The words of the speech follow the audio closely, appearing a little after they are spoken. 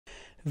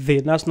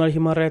The National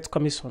Human Rights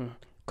Commission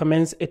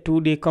commenced a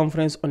two-day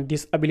conference on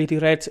disability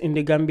rights in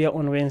the Gambia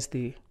on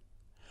Wednesday.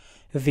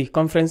 The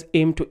conference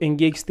aimed to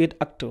engage state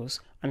actors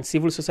and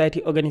civil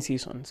society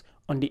organizations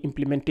on the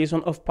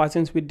implementation of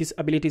Persons with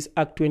Disabilities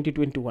Act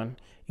 2021,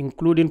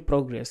 including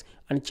progress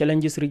and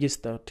challenges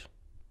registered.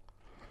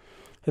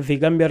 The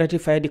Gambia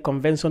ratified the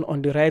Convention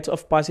on the Rights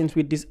of Persons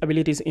with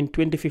Disabilities in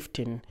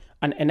 2015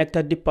 and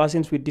enacted the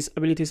Persons with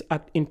Disabilities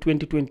Act in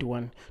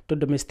 2021 to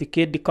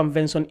domesticate the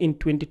convention in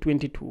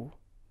 2022.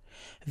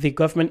 The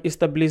government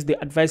established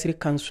the Advisory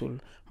Council,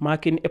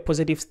 marking a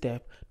positive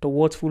step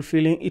towards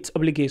fulfilling its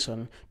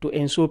obligation to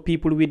ensure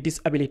people with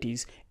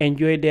disabilities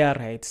enjoy their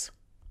rights.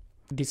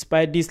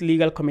 Despite these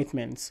legal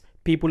commitments,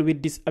 people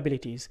with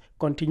disabilities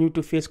continue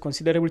to face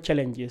considerable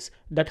challenges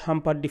that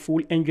hamper the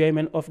full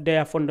enjoyment of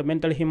their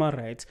fundamental human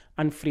rights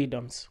and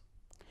freedoms.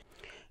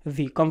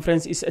 The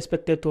conference is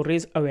expected to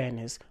raise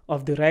awareness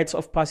of the rights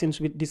of persons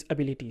with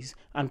disabilities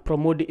and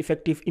promote the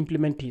effective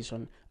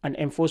implementation and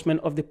enforcement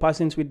of the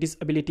Persons with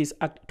Disabilities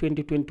Act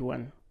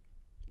 2021.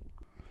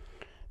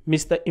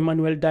 Mr.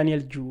 Emmanuel Daniel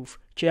Diouf,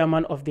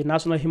 chairman of the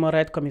National Human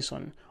Rights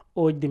Commission,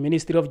 urged the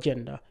Ministry of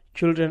Gender,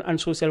 Children and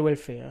Social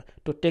Welfare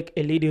to take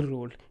a leading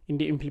role in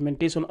the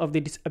implementation of the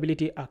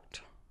Disability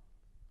Act.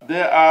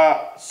 There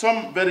are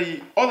some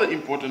very other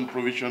important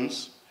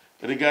provisions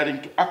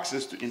regarding to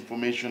access to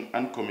information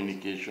and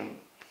communication,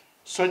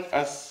 such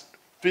as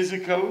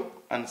physical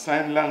and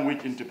sign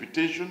language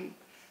interpretation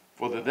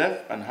for the deaf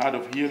and hard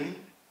of hearing,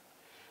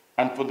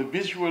 and for the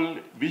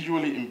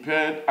visually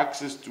impaired,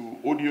 access to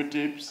audio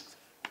tapes,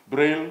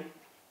 braille,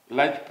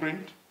 light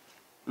print,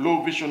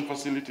 low vision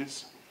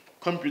facilities,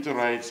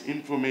 computerized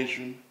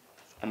information,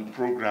 and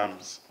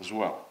programs as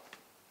well.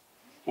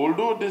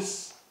 Although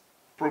this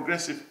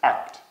progressive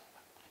act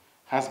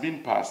has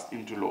been passed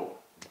into law,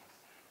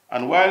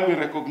 and while we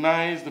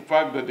recognize the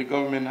fact that the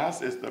government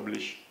has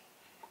established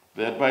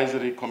the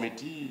Advisory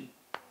Committee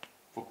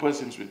for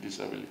Persons with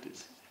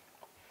Disabilities,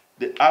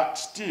 the Act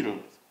still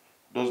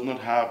does not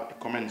have a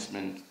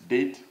commencement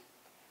date,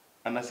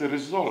 and as a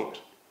result,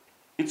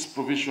 its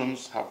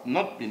provisions have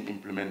not been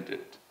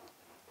implemented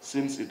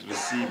since it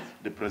received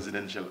the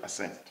presidential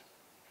assent.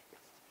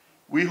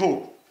 We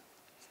hope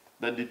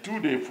that the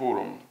two-day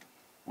forum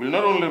will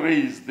not only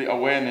raise the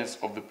awareness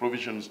of the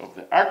provisions of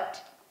the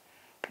Act,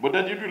 but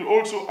that it will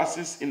also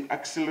assist in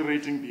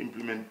accelerating the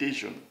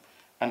implementation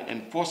and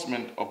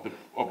enforcement of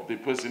the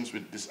Persons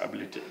with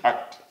Disability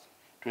Act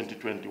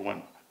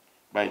 2021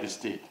 by the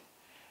state.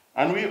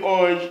 And we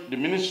urge the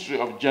Ministry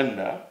of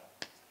Gender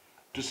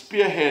to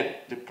spearhead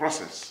the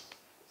process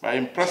by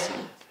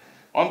impressing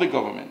on the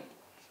government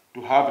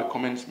to have a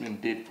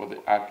commencement date for the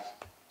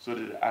Act so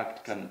that the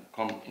Act can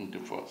come into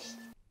force.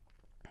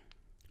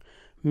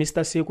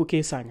 Mr. Sekou K.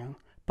 Sanyang,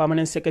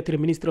 Permanent Secretary,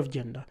 Ministry of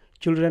Gender,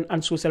 Children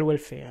and Social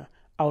Welfare,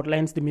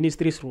 outlines the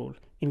ministry's role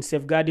in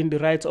safeguarding the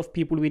rights of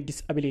people with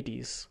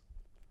disabilities.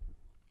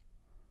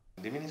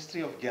 The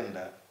Ministry of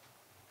Gender,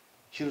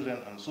 Children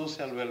and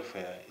Social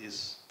Welfare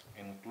is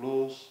in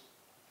close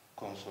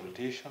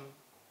consultation,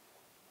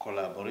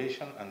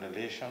 collaboration and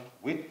relation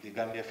with the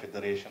Gambia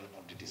Federation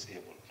of the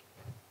Disabled.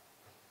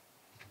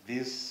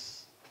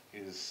 This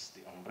is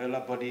the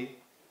umbrella body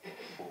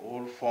for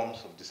all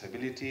forms of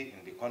disability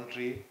in the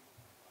country.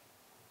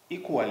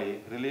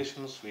 Equally,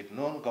 relations with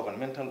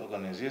non-governmental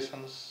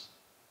organizations,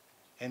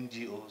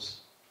 NGOs,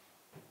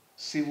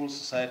 civil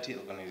society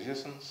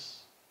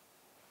organizations,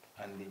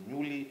 and the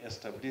newly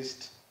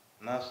established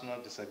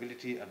National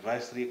Disability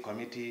Advisory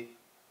Committee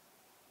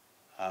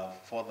have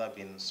further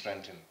been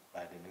strengthened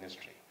by the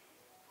ministry.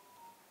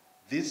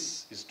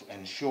 This is to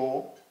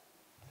ensure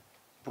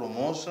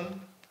promotion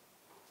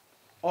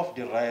of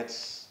the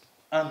rights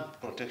and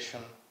protection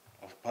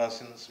of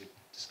persons with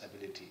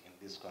disability in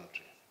this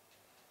country.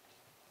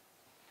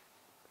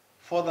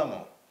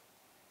 Furthermore,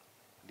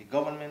 the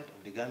government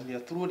of the Gambia,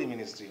 through the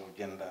Ministry of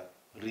Gender,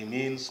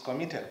 remains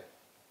committed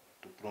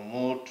to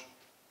promote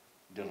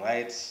the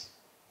rights,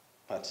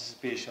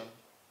 participation,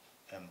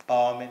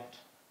 empowerment,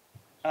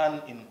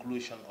 and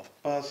inclusion of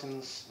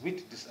persons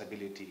with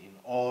disability in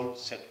all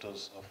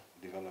sectors of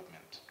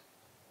development.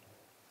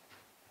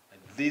 And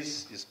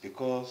this is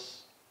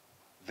because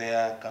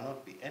there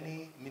cannot be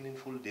any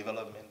meaningful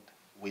development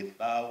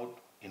without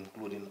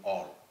including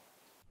all.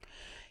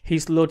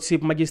 His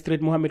Lordship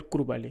Magistrate Mohamed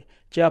Kurbali,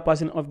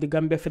 chairperson of the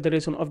Gambia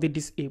Federation of the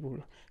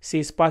Disabled,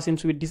 says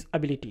persons with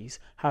disabilities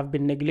have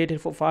been neglected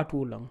for far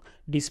too long,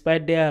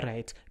 despite their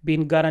rights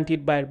being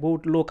guaranteed by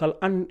both local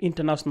and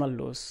international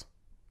laws.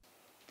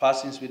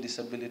 Persons with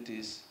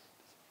disabilities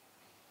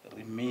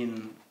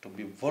remain to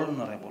be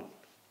vulnerable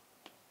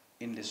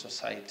in the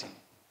society.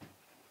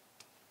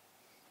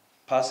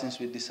 Persons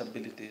with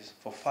disabilities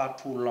for far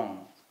too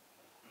long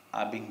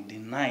are being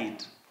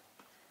denied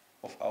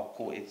of our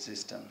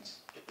coexistence.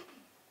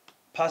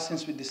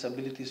 Persons with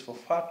disabilities for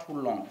far too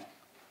long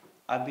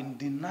are being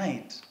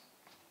denied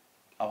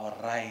our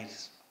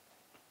rights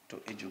to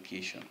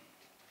education.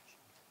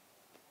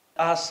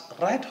 As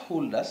right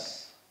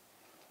holders,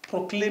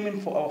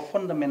 proclaiming for our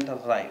fundamental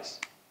rights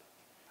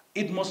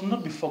it must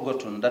not be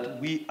forgotten that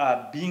we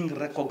are being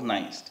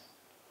recognized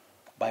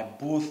by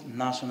both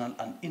national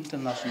and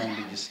international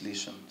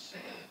legislations.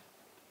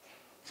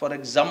 For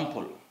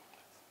example,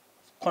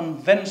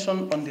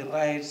 Convention on the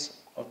Rights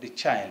of the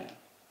Child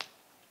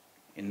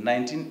in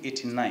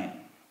 1989,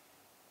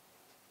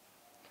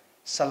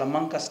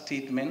 Salamanca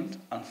Statement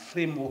and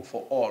Framework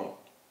for All,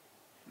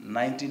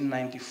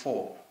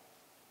 1994.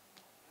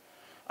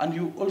 And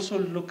you also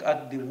look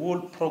at the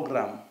World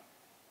Programme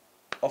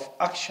of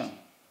Action,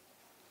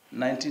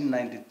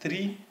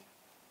 1993,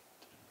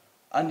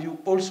 and you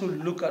also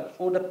look at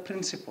other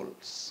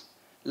principles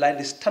like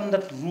the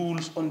standard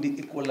rules on the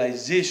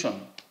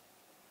equalization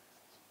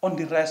on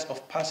the rights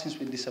of persons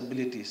with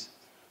disabilities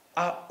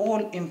are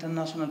all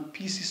international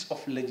pieces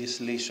of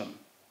legislation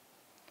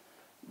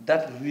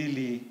that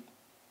really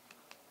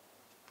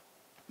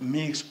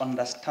makes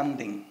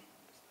understanding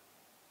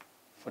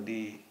for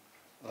the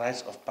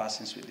rights of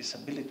persons with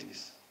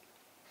disabilities,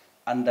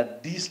 and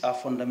that these are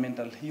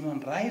fundamental human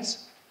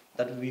rights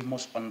that we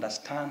must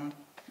understand,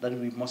 that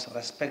we must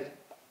respect,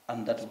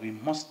 and that we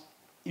must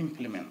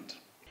implement.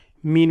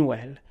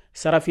 Meanwhile,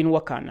 Sarafin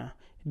Wakana,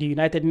 the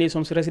United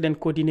Nations Resident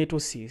Coordinator,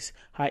 says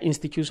her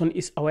institution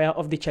is aware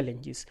of the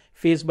challenges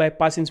faced by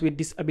persons with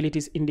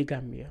disabilities in the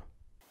Gambia.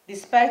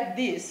 Despite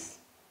this,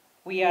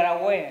 we are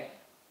aware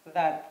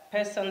that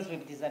persons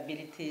with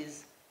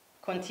disabilities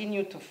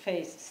continue to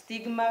face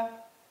stigma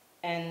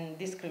and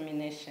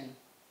discrimination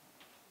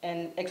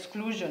and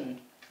exclusion,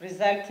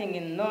 resulting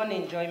in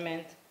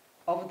non-enjoyment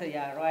of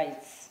their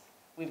rights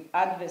with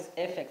adverse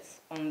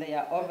effects on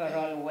their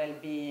overall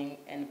well-being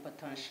and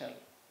potential.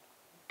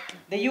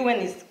 The UN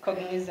is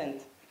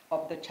cognizant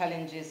of the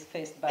challenges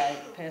faced by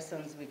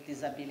persons with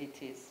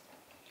disabilities.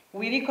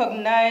 We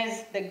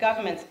recognize the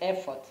government's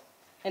effort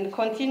and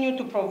continue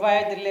to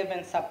provide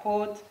relevant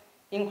support,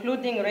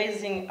 including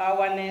raising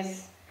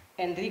awareness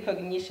and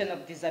recognition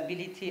of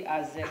disability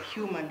as a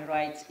human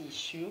rights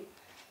issue,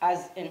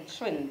 as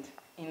enshrined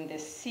in the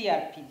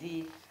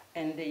CRPD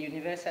and the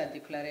Universal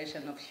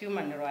Declaration of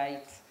Human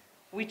Rights,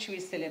 which we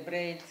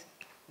celebrate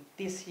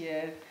this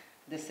year,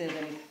 the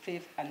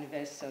 75th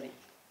anniversary.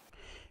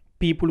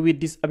 People with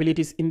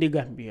disabilities in the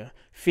Gambia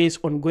face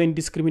ongoing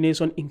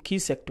discrimination in key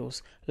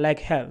sectors like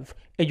health,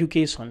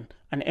 education,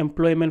 and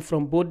employment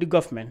from both the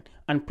government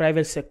and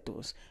private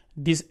sectors.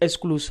 This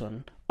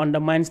exclusion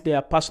undermines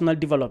their personal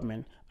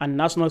development and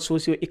national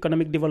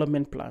socio-economic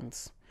development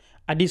plans.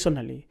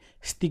 Additionally,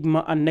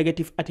 stigma and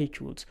negative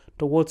attitudes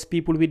towards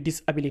people with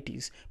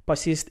disabilities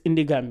persist in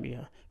the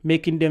Gambia,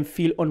 making them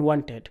feel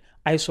unwanted,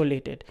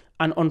 isolated,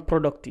 and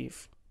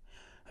unproductive.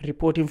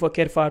 Reporting for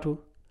Kerfatu,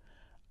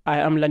 I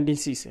am Landin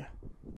Cisse.